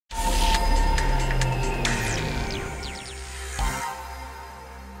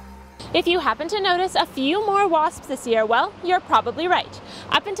If you happen to notice a few more wasps this year, well, you're probably right.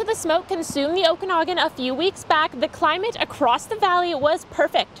 Up until the smoke consumed the Okanagan a few weeks back, the climate across the valley was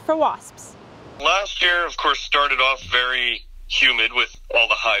perfect for wasps. Last year, of course, started off very humid with all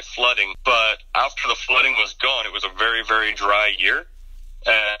the high flooding, but after the flooding was gone, it was a very, very dry year,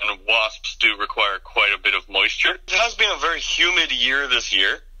 and wasps do require quite a bit of moisture. It has been a very humid year this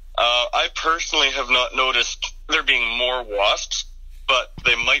year. I personally have not noticed there being more wasps, but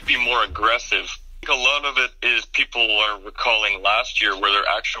they might be more aggressive. I think a lot of it is people are recalling last year where there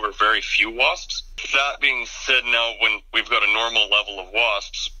actually were very few wasps. That being said, now when we've got a normal level of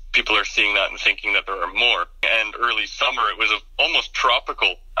wasps, people are seeing that and thinking that there are more. And early summer, it was almost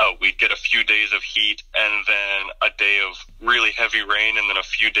tropical out. We'd get a few days of heat and then a day of really heavy rain and then a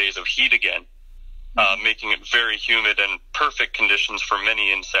few days of heat again, making it very humid and perfect conditions for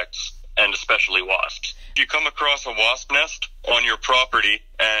many insects and especially wasps. If you come across a wasp nest on your property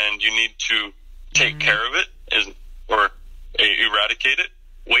and you need to take care of it or eradicate it,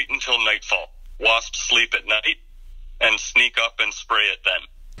 wait until nightfall. Wasps sleep at night and sneak up and spray at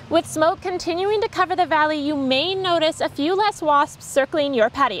them. With smoke continuing to cover the valley, you may notice a few less wasps circling your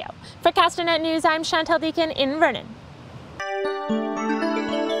patio. For Castanet News, I'm Chantal Deacon in Vernon.